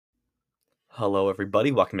Hello,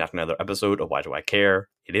 everybody. Welcome back to another episode of Why Do I Care?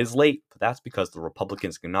 It is late, but that's because the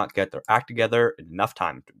Republicans cannot get their act together in enough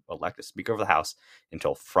time to elect a Speaker of the House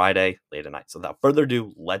until Friday late at night. So without further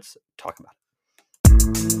ado, let's talk about it.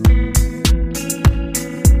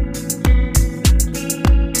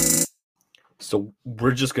 So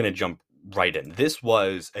we're just going to jump right in. This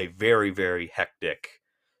was a very, very hectic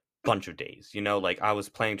bunch of days. I was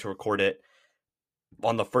planning to record it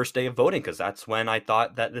on the first day of voting because that's when I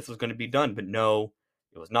thought that this was going to be done. But no,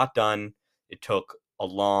 it was not done. It took a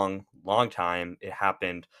long, long time. It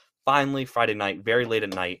happened finally Friday night, very late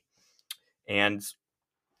at night. And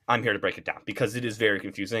I'm here to break it down because it is very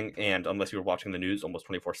confusing. And unless you were watching the news almost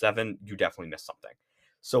 24/7, you definitely missed something.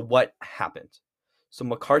 So what happened? So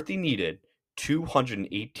McCarthy needed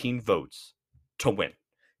 218 votes to win.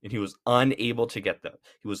 And he was unable to get them.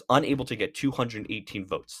 He was unable to get 218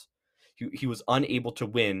 votes. He was unable to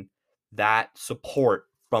win that support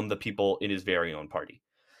from the people in his very own party.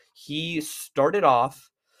 He started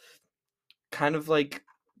off kind of like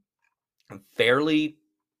fairly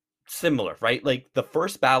similar, right? Like the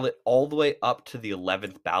first ballot all the way up to the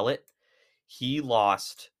 11th ballot, he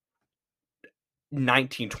lost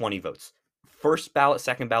 19-20 votes. First ballot,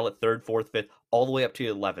 second ballot, third, fourth, fifth, all the way up to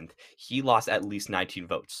the 11th, he lost at least 19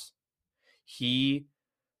 votes. He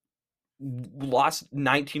lost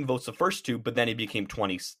 19 votes the first two, but then he became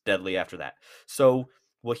 20 steadily after that. So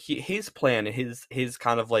his plan, his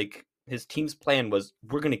kind of like his team's plan was,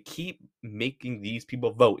 we're going to keep making these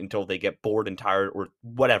people vote until they get bored and tired or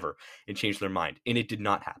whatever and change their mind. And it did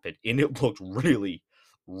not happen. And it looked really,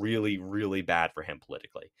 really, really bad for him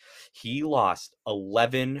politically. He lost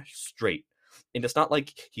 11 straight. And it's not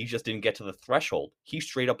like he just didn't get to the threshold. He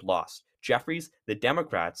straight up lost. Jeffries, the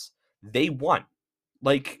Democrats, they won.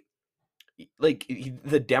 Like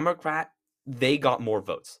the Democrat, they got more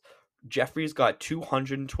votes. Jeffries got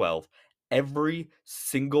 212. Every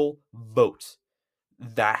single vote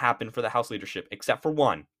that happened for the House leadership, except for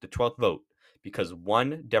one, the 12th vote, because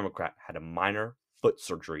one Democrat had a minor foot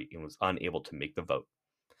surgery and was unable to make the vote.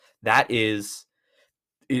 That is,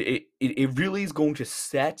 it really is going to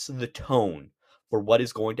set the tone for what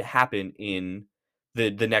is going to happen in the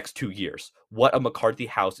next 2 years, what a McCarthy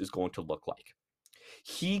House is going to look like.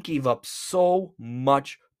 He gave up so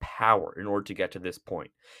much power in order to get to this point.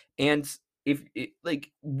 And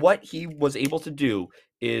what he was able to do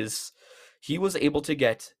is he was able to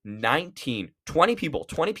get 20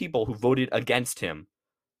 people who voted against him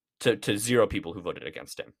to 0 people who voted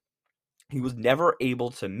against him. He was never able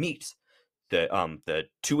to meet the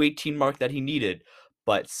 218 mark that he needed,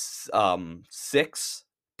 but 6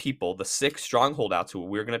 people, the 6 strong holdouts who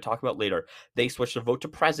we're going to talk about later, they switched their vote to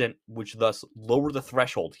present, which thus lowered the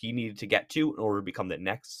threshold he needed to get to in order to become the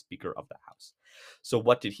next Speaker of the House. So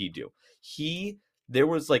what did he do? There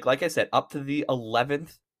was like I said, up to the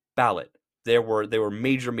 11th ballot, there were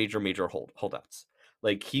major holdouts.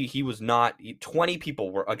 Like he was not 20 people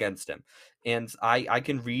were against him. And I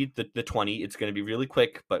can read the 20. It's going to be really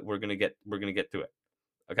quick, but we're going to get through it.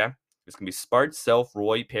 Okay? It's going to be Spart, Self,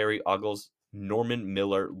 Roy, Perry, Uggles, Norman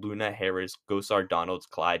Miller, Luna, Harris, Gosar, Donalds,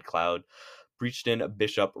 Clyde, Cloud, Breachton,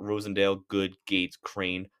 Bishop, Rosendale, Good, Gates,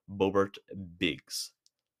 Crane, Boebert, Biggs.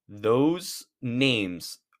 Those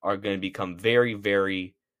names are going to become very,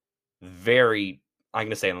 very, very, I'm going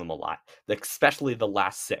to say them a lot, especially the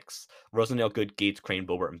last 6. Rosendale, Good, Gates, Crane,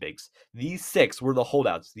 Boebert, and Biggs. These 6 were the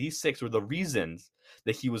holdouts. These 6 were the reasons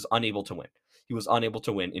that he was unable to win. He was unable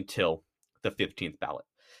to win until the 15th ballot.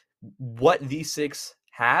 What these 6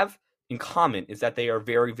 have in common is that they are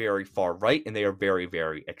very, very far right and they are very,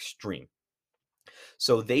 very extreme.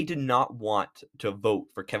 So they did not want to vote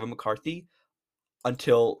for Kevin McCarthy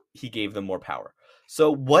until he gave them more power.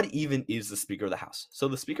 So what even is the Speaker of the House? So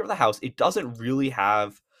the Speaker of the House, it doesn't really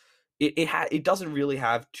have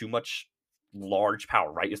too much large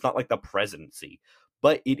power, right? It's not like the presidency,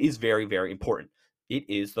 but it is very, very important. It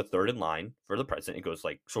is the third in line for the president. It goes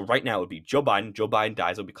like, so right now it would be Joe Biden. Joe Biden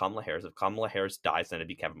dies, it would be Kamala Harris. If Kamala Harris dies, then it'd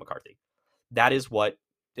be Kevin McCarthy. That is what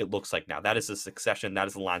it looks like now. That is the succession. That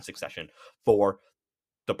is the line succession for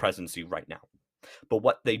the presidency right now. But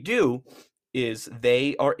what they do is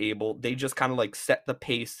they just kind of like set the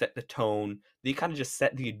pace, set the tone. They kind of just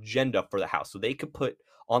set the agenda for the House. So they could put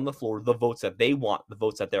on the floor the votes that they want, the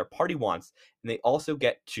votes that their party wants. And they also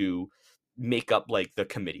get to make up like the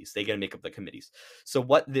committees. They get to make up the committees. So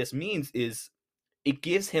what this means is it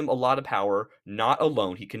gives him a lot of power, not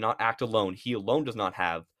alone. He cannot act alone. He alone does not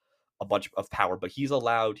have a bunch of power, but he is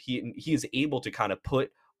able to kind of put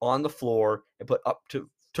on the floor and put up to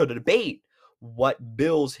the debate what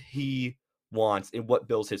bills he wants and what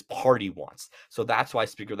bills his party wants. So that's why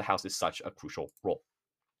Speaker of the House is such a crucial role.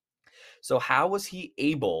 So how was he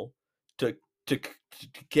able to to, to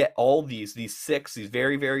get all these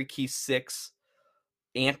very very key 6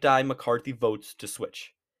 anti-McCarthy votes to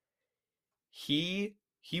switch? He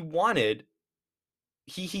wanted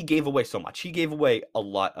he gave away so much. He gave away a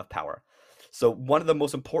lot of power. So one of the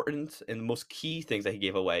most important and most key things that he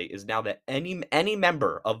gave away is now that any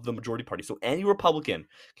member of the majority party, so any Republican,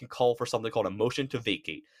 can call for something called a motion to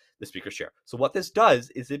vacate the speaker's chair. So what this does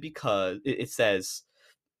is it says,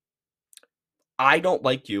 I don't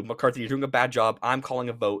like you, McCarthy. You're doing a bad job. I'm calling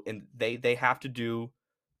a vote, and they have to do.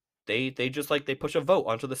 They just like they push a vote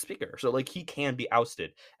onto the speaker, so like he can be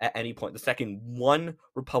ousted at any point. The second one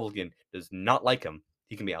Republican does not like him,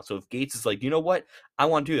 he can be out. So if Gaetz is like, you know what, I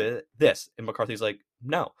want to do this, and McCarthy's like,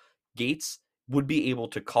 no, Gaetz would be able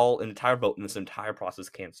to call an entire vote, and this entire process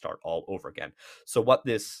can start all over again. So what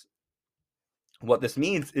this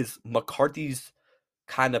means is McCarthy's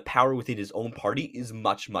kind of power within his own party is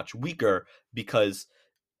much much weaker, because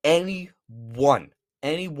any one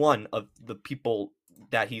of the people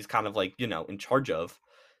that he's kind of like, in charge of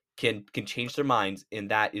can change their minds, and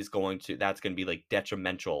that's going to be like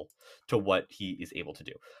detrimental to what he is able to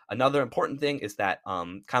do. Another important thing is that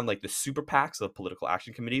kind of like the super PACs, the political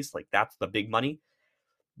action committees, like that's the big money.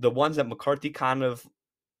 The ones that McCarthy kind of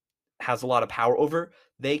has a lot of power over,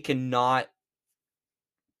 they cannot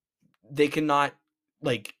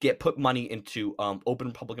like get put money into open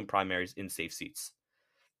Republican primaries in safe seats.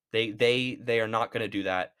 They are not going to do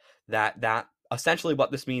that. That essentially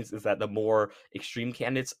what this means is that the more extreme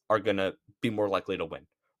candidates are going to be more likely to win,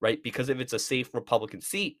 right? Because if it's a safe Republican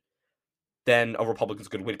seat, then a Republican's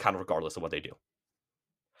going to win kind of regardless of what they do.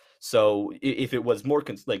 So if it was more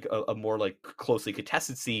like a more like closely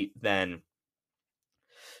contested seat, then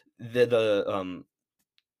so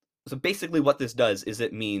basically what this does is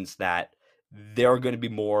it means that there are going to be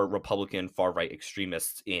more Republican far right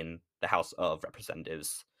extremists in the House of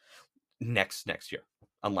Representatives next year,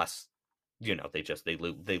 unless they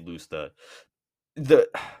lose the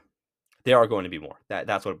there are going to be more.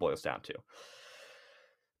 That's what it boils down to.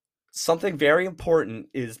 Something very important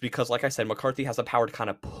is because, like I said, McCarthy has the power to kind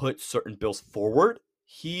of put certain bills forward.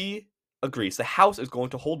 He agrees the House is going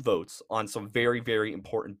to hold votes on some very, very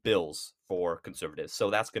important bills for conservatives. So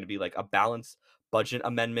that's going to be like a balanced budget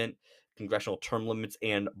amendment, congressional term limits,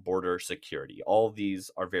 and border security. All of these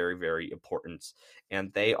are very, very important,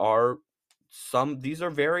 and these are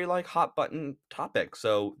very like hot button topics.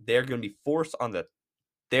 So they're going to be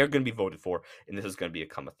they're going to be voted for, and this is going to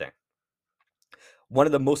become a thing. One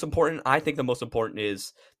of the most important, I think the most important,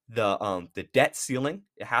 is the debt ceiling.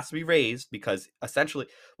 It has to be raised, because essentially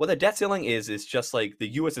what the debt ceiling is just like the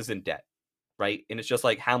U.S. is in debt, right? And it's just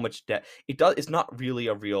like how much debt it's not really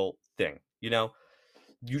a real thing, you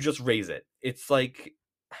just raise it. It's like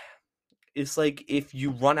if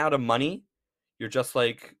you run out of money, you're just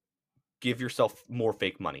like, give yourself more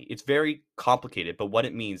fake money. It's very complicated, but what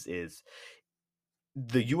it means is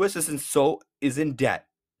the U.S. is in debt.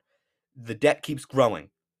 The debt keeps growing.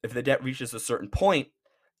 If the debt reaches a certain point,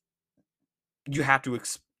 you have to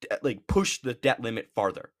push the debt limit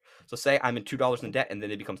farther. So say I'm in $2 in debt, and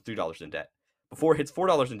then it becomes $3 in debt. Before it hits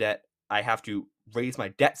 $4 in debt, I have to raise my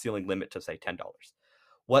debt ceiling limit to say $10.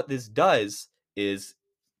 What this does is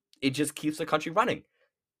it just keeps the country running.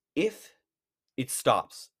 If it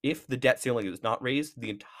stops, if the debt ceiling is not raised, the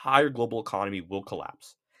entire global economy will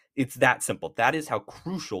collapse. It's that simple. That is how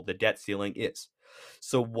crucial the debt ceiling is.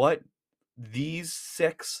 So what these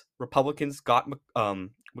 6 Republicans got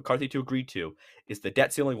McCarthy to agree to is the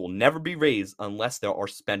debt ceiling will never be raised unless there are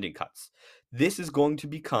spending cuts. This is going to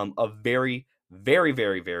become a very, very,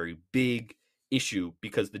 very, very big issue,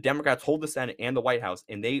 because the Democrats hold the Senate and the White House,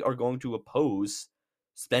 and they are going to oppose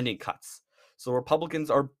spending cuts. So Republicans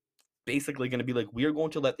are basically going to be like, we are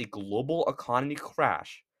going to let the global economy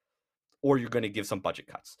crash, or you're going to give some budget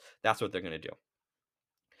cuts. That's what they're going to do.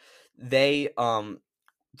 They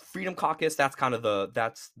Freedom Caucus, that's kind of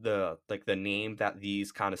the name that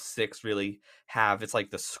these kind of 6 really have. It's like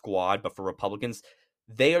the squad, but for Republicans,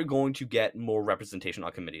 they are going to get more representation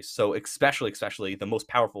on committees. So especially the most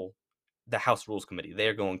powerful, the House Rules Committee,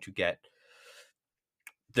 they're going to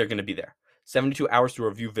be there 72 hours to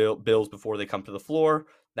review bills before they come to the floor.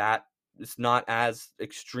 That it's not as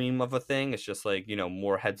extreme of a thing. It's just like,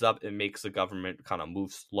 more heads up. It makes the government kind of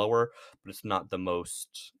move slower, but it's not the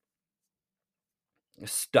most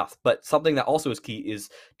stuff. But something that also is key is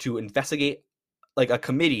to investigate, like a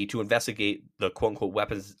committee to investigate the quote unquote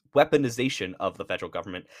weaponization of the federal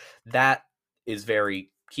government. That is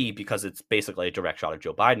very key, because it's basically a direct shot at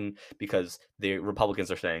Joe Biden, because the Republicans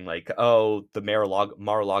are saying like, oh, the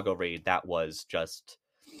Mar-a-Lago raid, that was just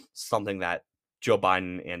something that Joe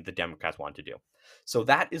Biden and the Democrats wanted to do. So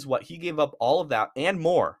that is what he gave up, all of that and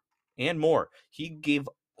more. He gave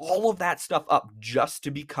all of that stuff up just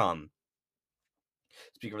to become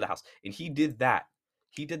Speaker of the House. And he did that.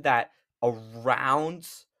 He did that around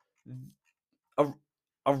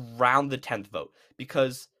around the 10th vote,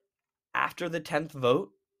 because after the 10th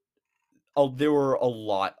vote, there were a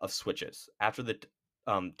lot of switches after the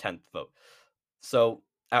 10th vote. So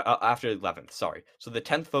after the 11th, sorry. So the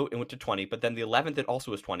 10th vote, it went to 20, but then the 11th, it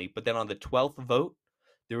also was 20. But then on the 12th vote,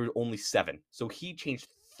 there were only 7. So he changed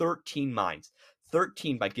 13 minds.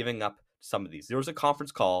 13 by giving up some of these. There was a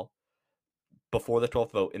conference call before the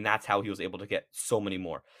 12th vote, and that's how he was able to get so many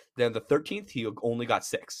more. Then the 13th, he only got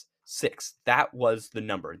 6. 6. That was the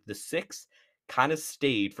number. The 6 kind of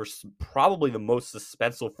stayed for probably the most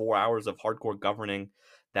suspenseful 4 hours of hardcore governing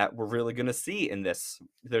that we're really going to see in this.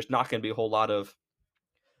 There's not going to be a whole lot of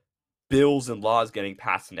bills and laws getting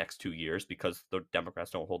passed the next 2 years because the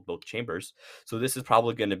Democrats don't hold both chambers. So this is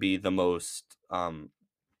probably going to be the most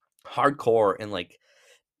hardcore and like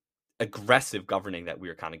aggressive governing that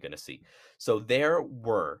we're kind of going to see. So there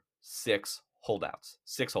were 6 holdouts.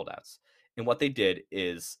 And what they did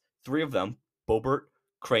is 3 of them, Boebert,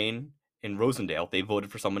 Crane, and Rosendale, they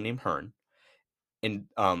voted for someone named Hearn. And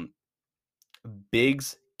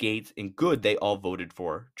Biggs, Gates, and Good, they all voted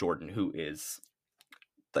for Jordan, who is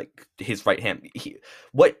like his right hand.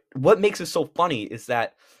 What makes it so funny is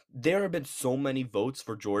that there have been so many votes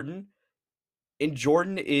for Jordan, and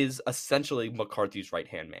Jordan is essentially McCarthy's right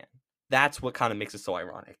hand man. That's what kind of makes it so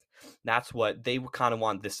ironic. That's what they kind of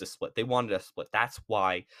want this to split. They wanted a split. That's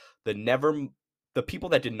why the people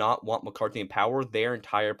that did not want McCarthy in power, their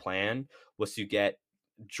entire plan was to get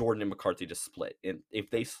Jordan and McCarthy to split. And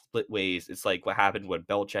if they split ways, it's like what happened when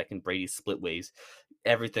Belichick and Brady split ways.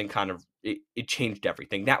 Everything kind of, it changed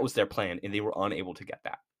everything. That was their plan, and they were unable to get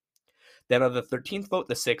that. Then on the 13th vote,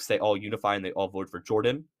 the 6th, they all unify and they all voted for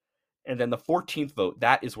Jordan. And then the 14th vote,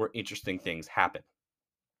 that is where interesting things happen.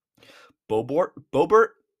 Boebert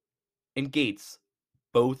and Gates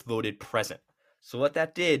both voted present. So what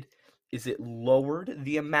that did is it lowered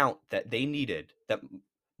the amount that they needed, that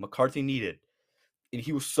McCarthy needed, and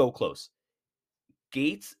he was so close.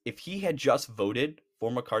 Gates, if he had just voted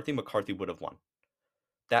for McCarthy, McCarthy would have won.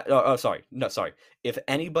 Sorry. If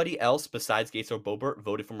anybody else besides Gates or Boebert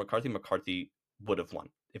voted for McCarthy, McCarthy would have won.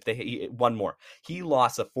 If they won more, he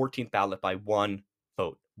lost a 14th ballot by one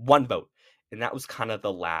vote, and that was kind of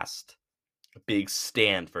the last big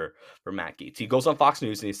stand for Matt Gaetz. He goes on Fox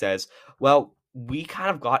News and he says, "Well, we kind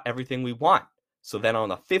of got everything we want." So then on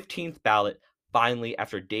the 15th ballot, finally,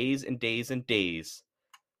 after days and days and days,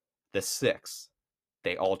 the 6,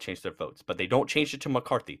 they all changed their votes, but they don't change it to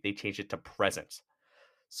McCarthy. They change it to present.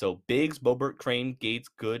 So Biggs, Boebert, Crane, Gates,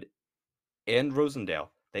 Good, and Rosendale,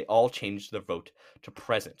 they all changed their vote to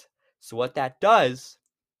present. So what that does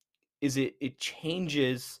is it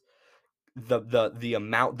changes the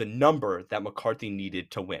amount, the number that McCarthy needed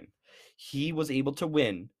to win. He was able to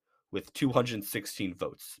win with 216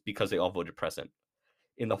 votes because they all voted present.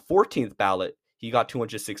 In the 14th ballot, he got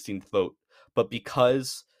 216th vote, but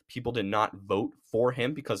because people did not vote for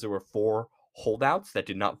him, because there were 4 holdouts that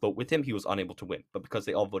did not vote with him, he was unable to win. But because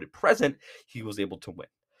they all voted present, he was able to win.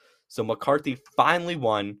 So McCarthy finally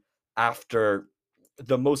won after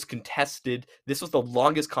the most contested. This was the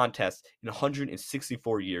longest contest in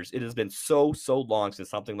 164 years. It has been so long since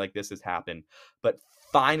something like this has happened. But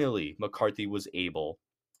finally, McCarthy was able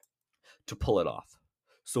to pull it off.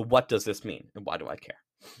 So what does this mean, and why do I care?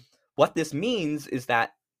 What this means is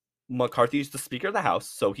that McCarthy is the Speaker of the House,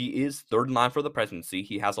 so he is third in line for the presidency.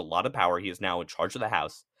 He has a lot of power. He is now in charge of the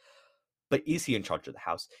House. But is he in charge of the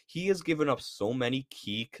House? He has given up so many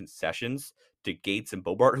key concessions to Gates and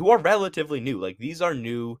Boebert, who are relatively new. Like, these are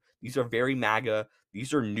new. These are very MAGA.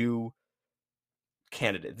 These are new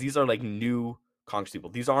candidates. These are like new Congress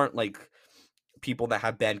people. These aren't like people that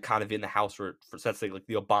have been kind of in the House for let's say like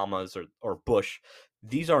the Obamas or Bush.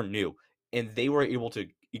 These are new, and they were able to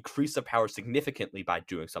increase the power significantly by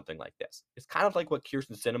doing something like this. It's kind of like what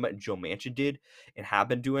Kyrsten Sinema and Joe Manchin did and have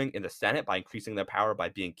been doing in the Senate by increasing their power by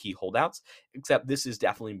being key holdouts, except this is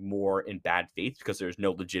definitely more in bad faith because there's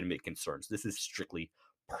no legitimate concerns. This is strictly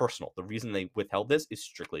personal. The reason they withheld this is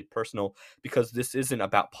strictly personal because this isn't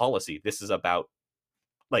about policy. This is about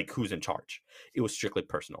like who's in charge. It was strictly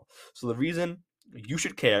personal. So the reason you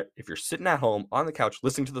should care, if you're sitting at home on the couch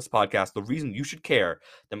listening to this podcast, the reason you should care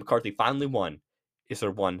that McCarthy finally won is for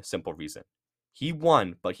one simple reason. He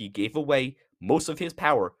won, but he gave away most of his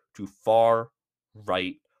power to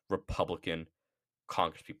far-right Republican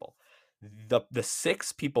congresspeople. The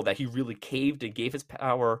 6 people that he really caved and gave his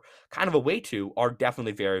power kind of away to are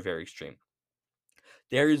definitely very, very extreme.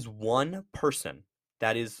 there is one person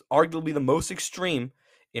that is arguably the most extreme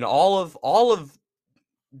in all of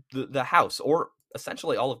the House, or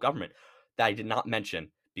essentially all of government, that I did not mention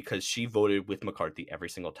because she voted with McCarthy every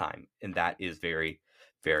single time, and that is very,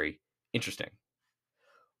 very interesting.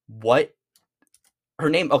 What her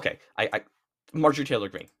name? Okay, I Marjorie Taylor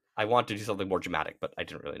Greene. I want to do something more dramatic, but I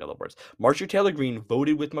didn't really know the words. Marjorie Taylor Greene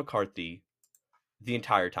voted with McCarthy the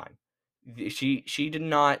entire time. She did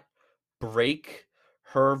not break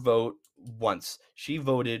her vote once. She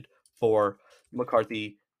voted for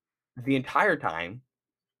McCarthy the entire time,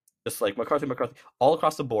 just like McCarthy, all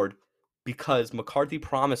across the board, because McCarthy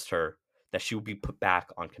promised her that she would be put back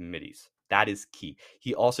on committees. That is key.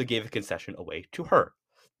 He also gave a concession away to her,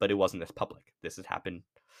 but it wasn't as public. This had happened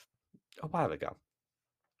a while ago.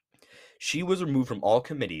 She was removed from all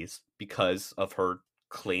committees because of her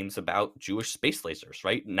claims about Jewish space lasers,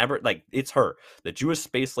 right? Never, like, it's her. The Jewish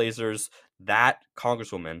space lasers, that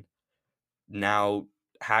congresswoman now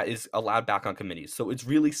is allowed back on committees. So it's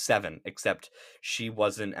really 7, except she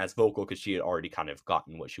wasn't as vocal because she had already kind of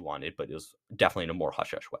gotten what she wanted, but it was definitely in a more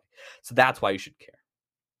hush-hush way. So that's why you should care.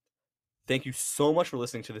 Thank you so much for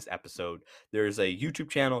listening to this episode. There's a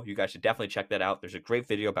YouTube channel. You guys should definitely check that out. There's a great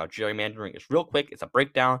video about gerrymandering. It's real quick. It's a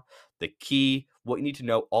breakdown, the key, what you need to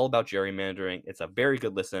know all about gerrymandering. It's a very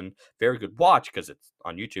good listen, very good watch because it's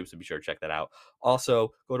on YouTube, so be sure to check that out.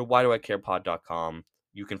 Also, go to whydoicarepod.com.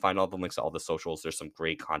 You can find all the links to all the socials. There's some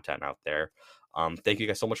great content out there. Thank you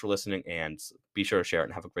guys so much for listening, and be sure to share it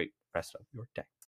and have a great rest of your day.